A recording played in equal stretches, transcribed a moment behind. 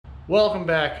Welcome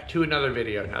back to another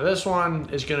video. Now this one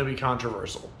is going to be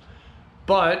controversial,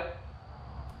 but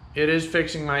it is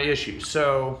fixing my issue.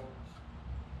 So,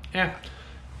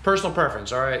 personal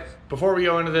preference, all right? Before we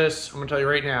go into this, I'm going to tell you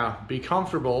right now, be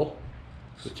comfortable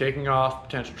with taking off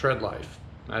potential tread life.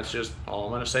 That's just all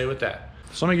I'm going to say with that.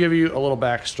 So let me give you a little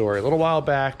backstory. A little while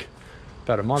back,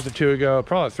 about a month or two ago,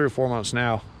 probably 3 or 4 months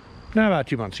now, no, about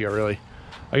 2 months ago really,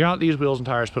 I got these wheels and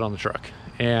tires put on the truck.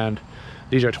 And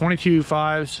these are 22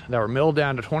 5s that were milled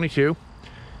down to 22.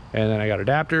 And then I got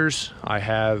adapters. I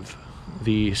have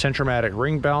the Centromatic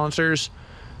ring balancers.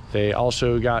 They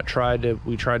also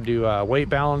we tried to weight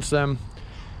balance them.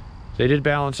 They did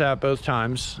balance out both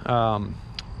times.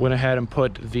 Went ahead and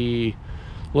put the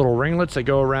little ringlets that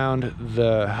go around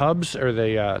the hubs or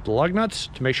the lug nuts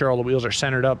to make sure all the wheels are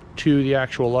centered up to the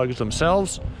actual lugs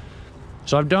themselves.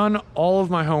 So I've done all of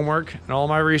my homework and all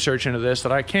my research into this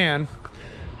that I can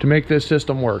to make this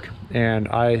system work. And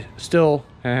I still,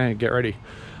 get ready,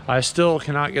 I still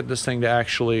cannot get this thing to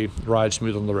actually ride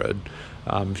smooth on the road.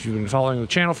 If you've been following the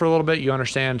channel for a little bit, you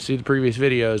understand, see the previous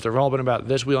videos, they've all been about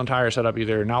this wheel and tire setup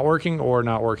either not working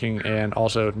and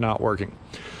also not working.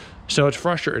 So it's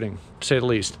frustrating, to say the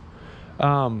least.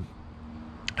 However,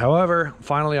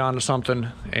 finally onto something,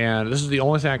 and this is the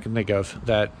only thing I can think of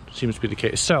that seems to be the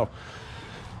case. So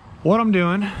what I'm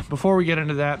doing, before we get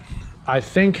into that, I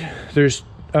think there's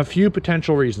a few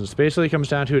potential reasons. Basically, it comes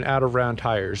down to an out of round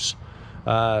tires.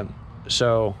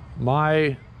 So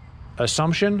my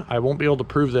assumption, I won't be able to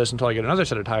prove this until I get another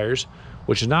set of tires,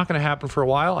 which is not going to happen for a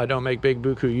while. I don't make big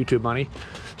buku YouTube money,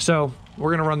 so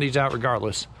we're going to run these out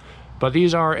regardless. But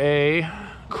these are a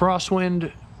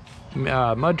Crosswind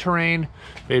mud terrain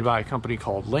made by a company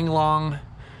called Linglong.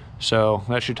 So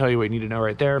that should tell you what you need to know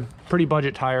right there. Pretty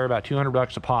budget tire, about 200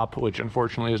 bucks a pop, which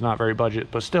unfortunately is not very budget,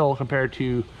 but still compared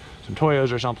to some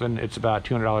Toyos or something, it's about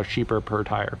 $200 cheaper per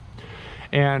tire.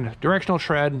 And directional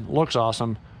tread looks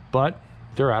awesome, but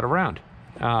they're out of round.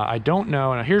 I don't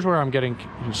know, and here's where I'm getting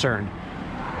concerned.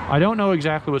 I don't know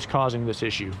exactly what's causing this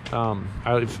issue.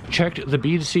 I've checked the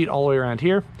bead seat all the way around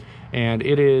here, and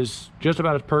it is just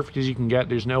about as perfect as you can get.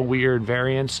 There's no weird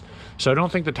variance, so I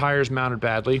don't think the tire's mounted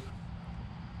badly.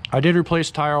 I did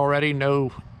replace the tire already,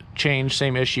 no change,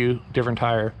 same issue, different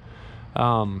tire.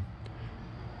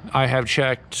 I have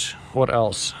checked, what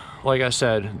else? Like I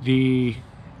said, the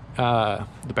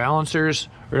balancers,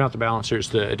 or not the balancers,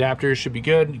 the adapters should be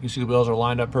good. You can see the wheels are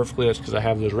lined up perfectly. That's because I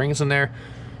have those rings in there.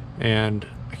 And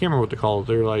I can't remember what they're called.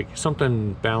 They're like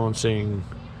something balancing,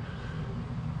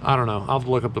 I don't know. I'll have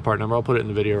to look up the part number. I'll put it in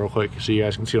the video real quick so you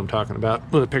guys can see what I'm talking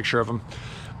about with a picture of them.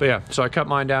 But yeah, so I cut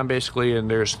mine down basically, and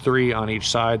there's 3 on each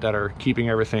side that are keeping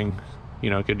everything,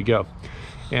 good to go.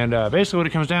 And basically what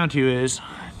it comes down to is,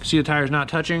 see the tire's not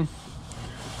touching?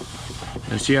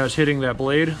 And see how it's hitting that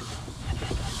blade?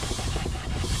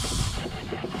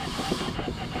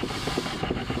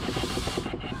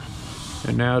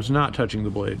 And now it's not touching the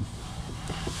blade.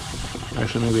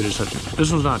 Actually, maybe it is touching.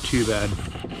 This one's not too bad.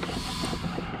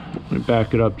 Let me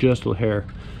back it up just a hair.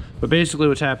 But basically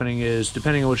what's happening is,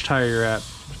 depending on which tire you're at,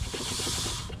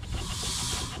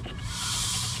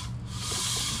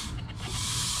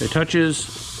 it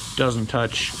touches, doesn't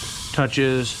touch,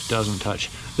 touches, doesn't touch.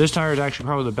 This tire is actually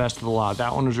probably the best of the lot.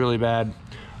 That one was really bad.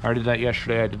 I already did that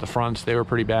yesterday. I did the fronts, they were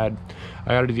pretty bad. I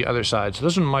gotta do the other side. So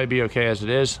this one might be okay as it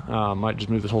is. Might just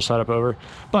move this whole setup over.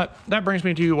 But that brings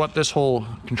me to what this whole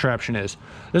contraption is.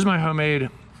 This is my homemade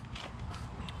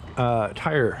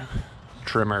tire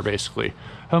trimmer, basically.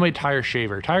 Homemade tire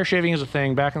shaver. Tire shaving is a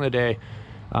thing. Back in the day,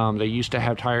 they used to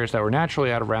have tires that were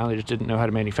naturally out of round. They just didn't know how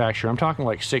to manufacture. I'm talking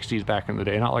like 60s back in the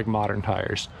day, not like modern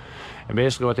tires. And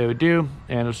basically what they would do,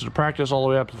 and this was a practice all the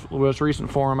way up to the most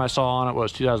recent forum I saw on it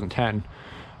was 2010.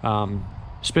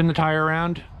 Spin the tire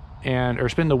around, or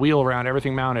spin the wheel around,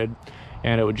 everything mounted,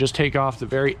 and it would just take off the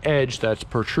very edge that's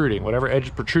protruding. Whatever edge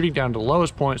is protruding down to the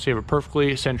lowest point, so you have a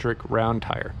perfectly centric round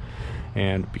tire.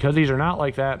 And because these are not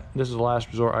like that, this is the last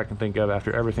resort I can think of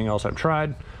after everything else I've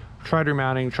tried. Tried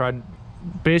remounting, tried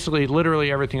basically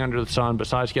literally everything under the sun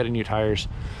besides getting new tires.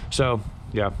 So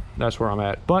yeah, that's where I'm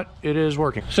at, but it is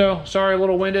working. So sorry, a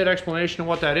little winded explanation of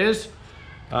what that is,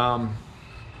 but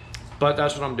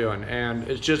that's what I'm doing, and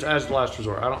it's just as the last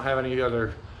resort. I don't have any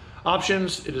other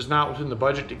options. It is not within the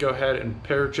budget to go ahead and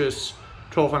purchase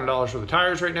 $1,200 for the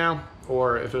tires right now,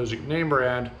 or if it was a name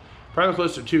brand, probably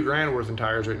close to $2 grand worth in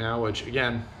tires right now, which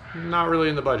again, not really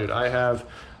in the budget. I have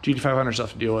GT500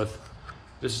 stuff to deal with.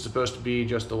 This is supposed to be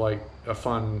just a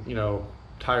fun,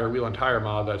 tire wheel and tire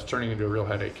mod that's turning into a real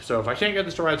headache. So if I can't get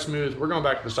this to ride smooth, we're going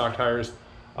back to the stock tires.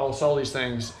 I will sell these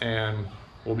things and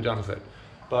we'll be done with it.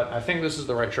 But I think this is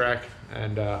the right track,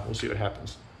 and we'll see what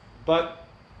happens. But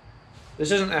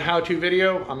This isn't a how-to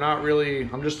video.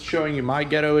 I'm just showing you my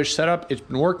ghetto-ish setup. It's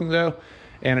been working though,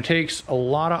 and it takes a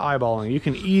lot of eyeballing. You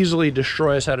can easily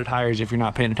destroy a set of tires if you're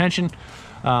not paying attention.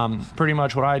 Pretty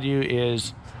much what I do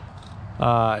is,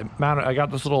 I got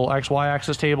this little XY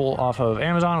axis table off of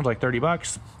Amazon. It was like 30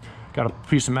 bucks. Got a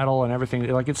piece of metal and everything.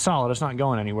 Like, it's solid. It's not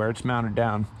going anywhere. It's mounted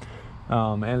down.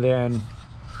 And then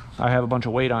I have a bunch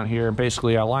of weight on here.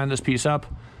 Basically, I line this piece up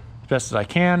as best as I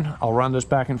can. I'll run this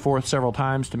back and forth several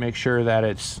times to make sure that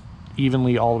it's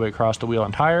evenly all the way across the wheel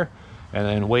and tire, and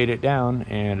then weight it down,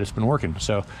 and it's been working.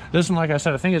 So this one, like I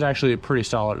said, I think is actually pretty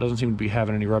solid. It doesn't seem to be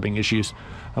having any rubbing issues.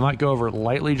 I might go over it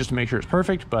lightly just to make sure it's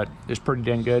perfect, but it's pretty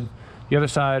dang good. The other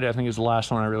side, I think, is the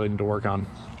last one I really need to work on.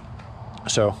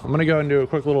 So I'm gonna go and do a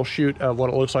quick little shoot of what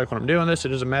it looks like when I'm doing this.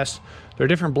 It is a mess. There are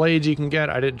different blades you can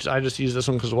get. I just used this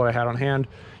one because of what I had on hand.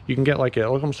 You can get like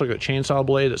almost like a chainsaw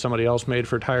blade that somebody else made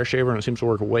for a tire shaver, and it seems to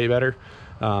work way better.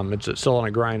 It's still on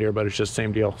a grinder, but it's just the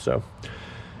same deal. So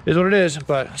is what it is,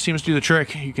 but it seems to do the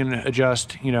trick. You can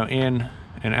adjust, you know, in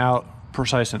and out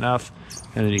precise enough,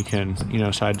 and then you can, you know,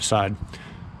 side to side.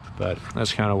 But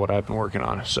that's kind of what I've been working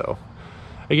on. So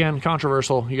again,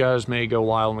 controversial. You guys may go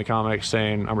wild in the comments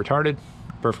saying I'm retarded.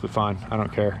 Perfectly fine. I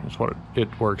don't care. It's what it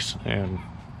works, and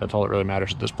that's all that really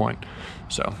matters at this point.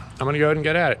 So I'm gonna go ahead and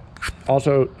get at it.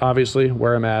 Also, obviously,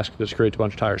 wear a mask. This creates a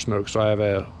bunch of tire smoke, so I have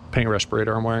a paint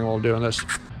respirator I'm wearing while I'm doing this.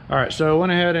 All right, so I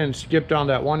went ahead and skipped on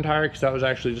that one tire because that was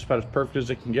actually just about as perfect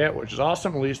as it can get, which is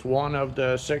awesome. At least one of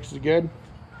the 6 is good.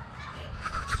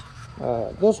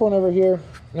 This one over here,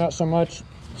 not so much.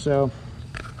 So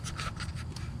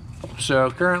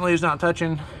currently it's not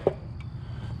touching.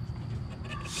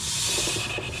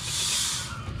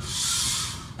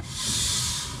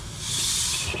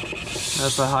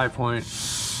 That's the high point.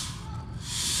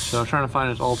 So I'm trying to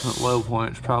find its ultimate low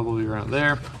point. It's probably around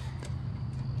there.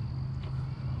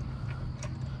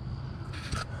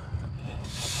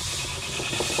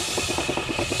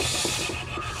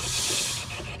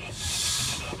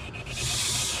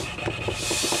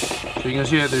 So you can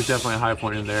see that there's definitely a high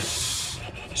point in there.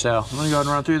 So I'm gonna go ahead and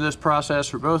run through this process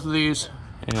for both of these,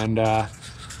 and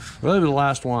really the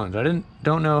last ones.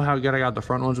 Don't know how good I got the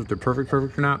front ones, if they're perfect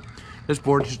or not. This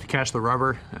board just to catch the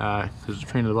rubber, because the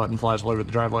train of the button flies all over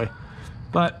the driveway.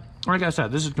 But like I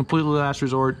said, this is completely last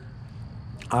resort.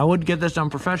 I would get this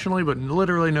done professionally, but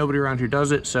literally nobody around here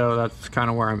does it, so that's kind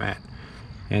of where I'm at.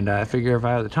 And I figure if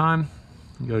I have the time,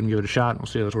 I'll go ahead and give it a shot, and we'll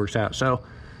see how this works out. So I'm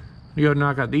gonna go ahead and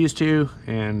knock out these two,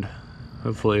 and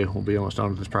hopefully we'll be almost done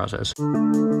with this process.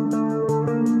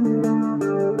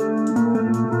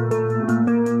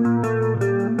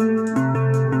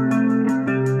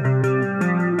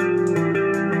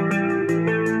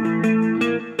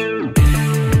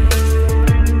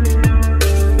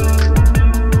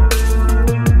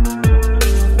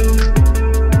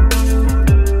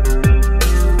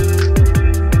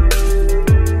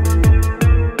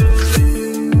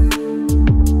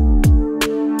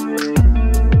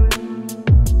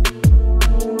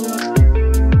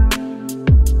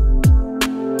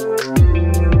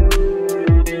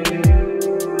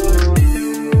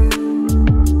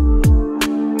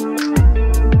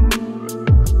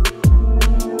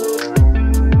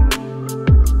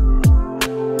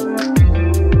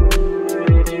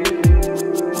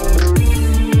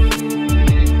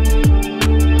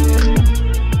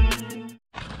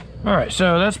 Alright,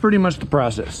 so that's pretty much the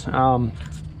process.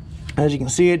 As you can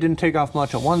see, it didn't take off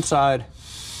much on one side,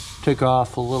 took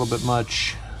off a little bit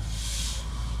much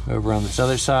over on this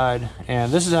other side,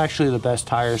 and this is actually the best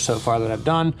tire so far that I've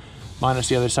done, minus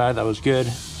the other side. That was good.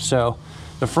 So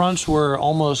the fronts were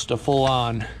almost a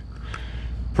full-on,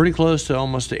 pretty close to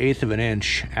almost 1/8 of an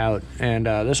inch out, and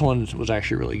this one was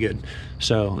actually really good.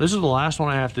 So this is the last one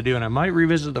I have to do, and I might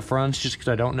revisit the fronts just because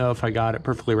I don't know if I got it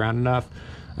perfectly round enough.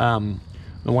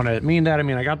 When I mean that, I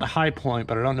mean I got the high point,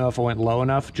 but I don't know if I went low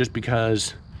enough, just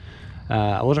because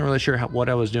I wasn't really sure what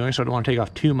I was doing, so I didn't want to take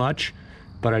off too much.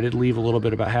 But I did leave a little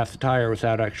bit, about half the tire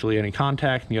without actually any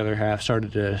contact, and the other half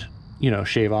started to, you know,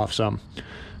 shave off some.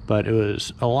 But it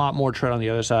was a lot more tread on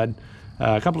the other side.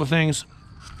 A couple of things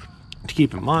to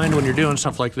keep in mind when you're doing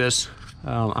stuff like this.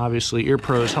 Obviously, ear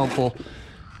pro is helpful.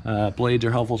 Blades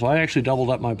are helpful, so I actually doubled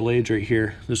up my blades right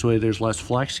here. This way there's less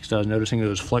flex, because I was noticing it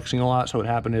was flexing a lot. So what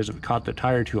happened is if it caught the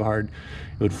tire too hard,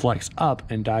 it would flex up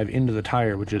and dive into the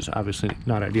tire, which is obviously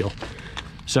not ideal.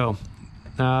 So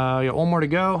got one more to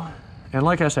go, and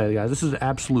like I said, guys, this is the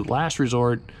absolute last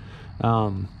resort.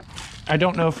 I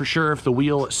don't know for sure if the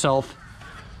wheel itself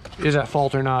is at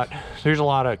fault or not. There's a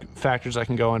lot of factors that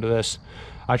can go into this.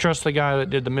 I trust the guy that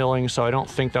did the milling, so I don't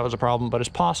think that was a problem, but it's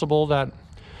possible that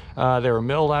they were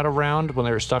milled out of round when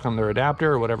they were stuck on their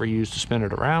adapter or whatever you used to spin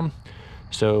it around.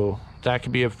 So that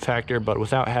could be a factor, but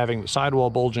without having the sidewall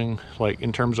bulging, like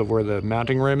in terms of where the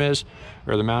mounting rim is,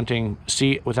 or the mounting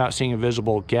seat, without seeing a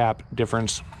visible gap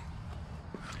difference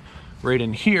right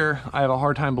in here, I have a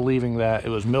hard time believing that it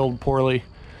was milled poorly.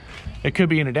 It could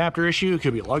be an adapter issue, it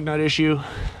could be a lug nut issue.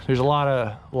 There's a lot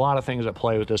of things at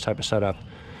play with this type of setup.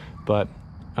 But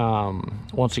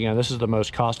once again, this is the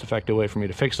most cost-effective way for me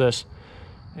to fix this.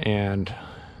 And,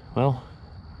 well,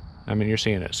 I mean, you're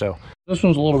seeing it. So this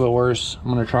one's a little bit worse. I'm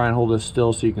gonna try and hold this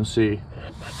still so you can see.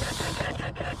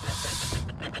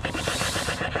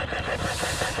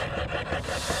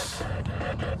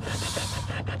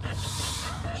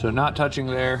 So not touching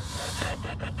there.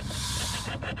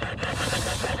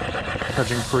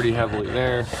 Touching pretty heavily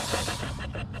there.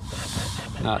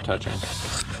 Not touching.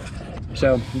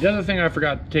 So the other thing I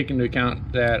forgot to take into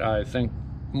account that I think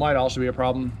might also be a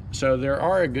problem. So there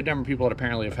are a good number of people that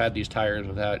apparently have had these tires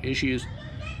without issues.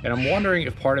 And I'm wondering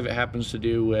if part of it happens to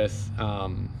do with, a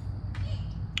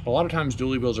lot of times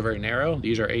dually wheels are very narrow.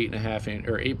 These are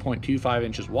 8.25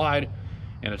 inches wide,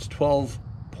 and it's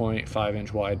 12.5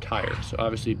 inch wide tires. So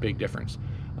obviously big difference.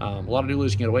 A lot of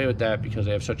dualies can get away with that because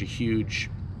they have such a huge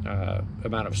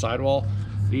amount of sidewall.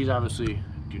 These obviously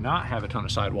do not have a ton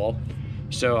of sidewall.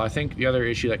 So I think the other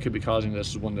issue that could be causing this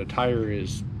is when the tire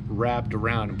is wrapped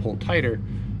around and pulled tighter,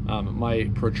 it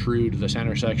might protrude the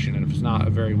center section, and if it's not a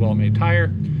very well made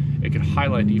tire, it could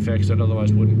highlight defects that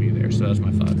otherwise wouldn't be there. So that's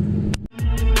my thought.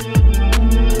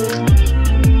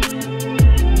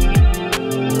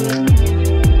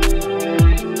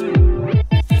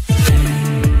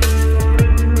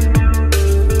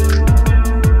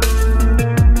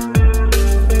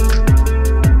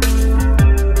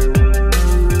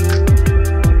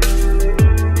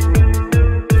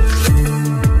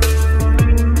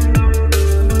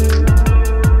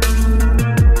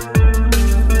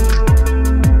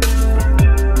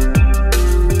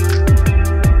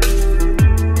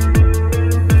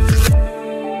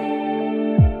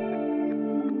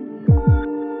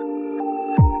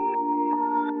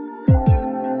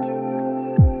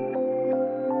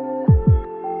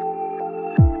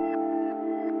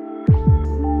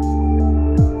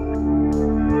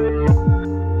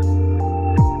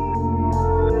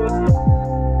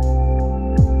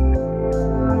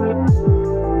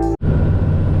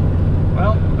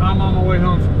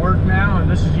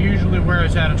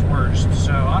 At its worst.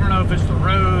 So I don't know if it's the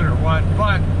road or what,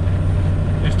 but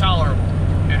it's tolerable.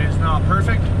 It is not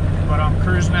perfect, but I'm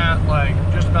cruising at like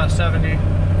just about 70,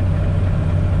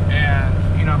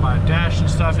 and you know, my dash and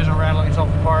stuff isn't rattling itself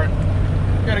apart.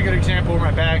 Got a good example where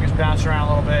my bag is bouncing around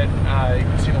a little bit. You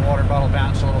can see the water bottle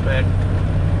bounce a little bit,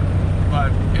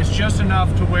 but it's just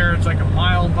enough to where it's like a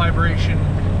mild vibration,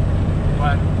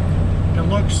 but it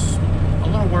looks a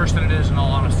little worse than it is in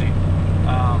all honesty.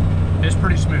 It's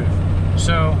pretty smooth.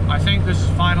 So I think this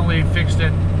has finally fixed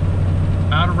it.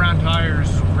 Out of round tires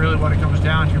is really what it comes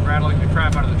down to, rattling the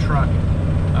crap out of the truck.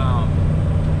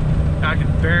 I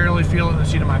can barely feel it in the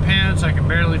seat of my pants. I can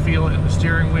barely feel it in the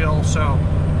steering wheel. So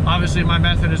obviously my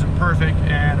method isn't perfect,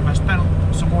 and if I spent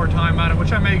some more time on it,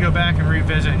 which I may go back and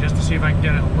revisit just to see if I can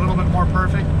get it a little bit more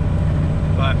perfect.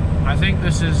 But I think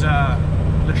this is,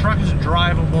 the truck is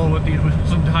drivable with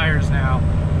some tires now.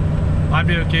 I'd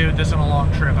be okay with this on a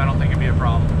long trip. I don't think it'd be a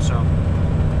problem. So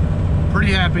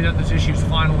pretty happy that this issue's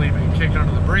finally been kicked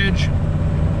under the bridge.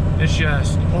 It's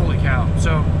just, holy cow.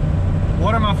 So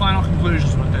what are my final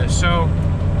conclusions with this? So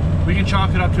we can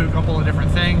chalk it up to a couple of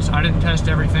different things. I didn't test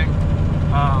everything.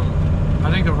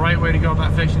 I think the right way to go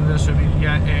about fixing this would be to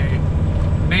get a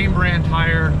name brand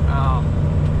tire,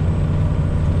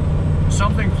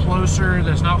 something closer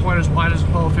that's not quite as wide as a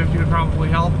 1250 would probably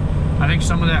help. I think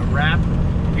some of that wrap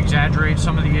exaggerates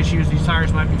some of the issues. These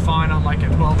tires might be fine on like a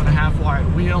 12.5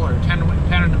 wide wheel or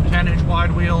 10 inch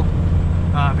wide wheel,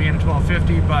 being a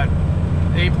 1250, but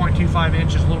 8.25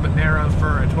 inch is a little bit narrow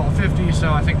for a 1250,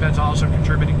 so I think that's also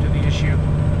contributing to the issue.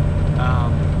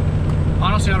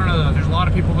 Honestly, I don't know though. There's a lot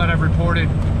of people that have reported,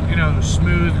 you know,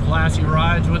 smooth, glassy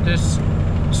rides with this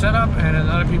setup, and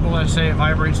other people that say it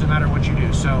vibrates no matter what you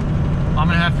do. So I'm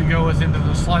gonna have to go into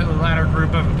the slightly latter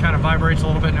group of it kind of vibrates a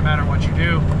little bit no matter what you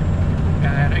do.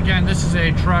 And then again, this is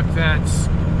a truck that's,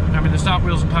 I mean, the stock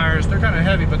wheels and tires, they're kind of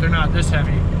heavy, but they're not this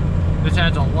heavy. This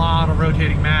adds a lot of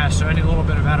rotating mass, so any little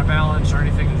bit of out of balance or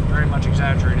anything is very much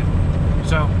exaggerated.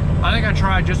 So I think I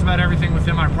tried just about everything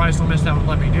within my price limits that would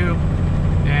let me do,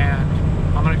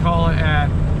 and I'm gonna call it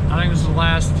at, I think this is the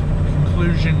last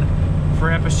conclusion for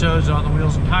episodes on the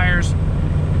wheels and tires.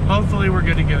 Hopefully we're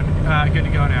good to go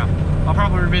now. I'll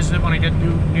probably revisit it when I get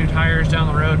new tires down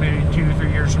the road, maybe 2 or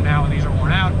 3 years from now when these are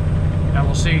worn out. And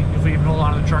we'll see if we even hold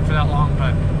on to the truck for that long,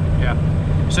 but yeah.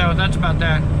 So that's about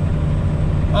that.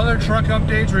 Other truck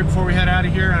updates right before we head out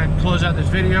of here and I close out this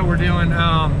video. We're doing,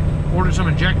 ordered some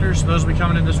injectors. So those will be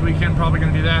coming in this weekend. Probably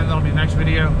going to do that. That'll be the next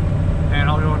video. And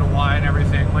I'll go into why and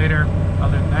everything later.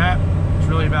 Other than that, it's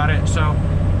really about it. So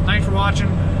thanks for watching.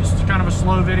 It's kind of a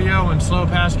slow video and slow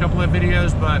past couple of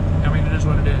videos, but I mean, it is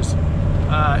what it is.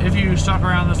 If you stuck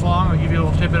around this long, I'll give you a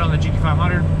little tidbit on the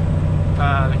GT500.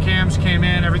 The cams came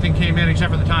in, everything came in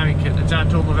except for the timing kit. It's out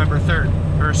until November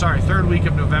 3rd, or sorry, 3rd week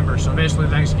of November. So basically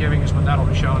Thanksgiving is when that'll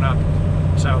be showing up.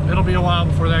 So it'll be a while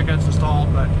before that gets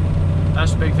installed, but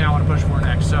that's the big thing I want to push for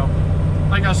next. So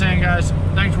like I was saying, guys,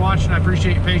 thanks for watching. I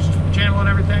appreciate your patience with the channel and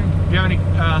everything. If you have any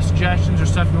suggestions or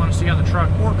stuff you want to see on the truck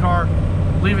or car,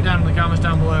 leave it down in the comments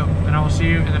down below, and I will see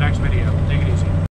you in the next video. Take it easy.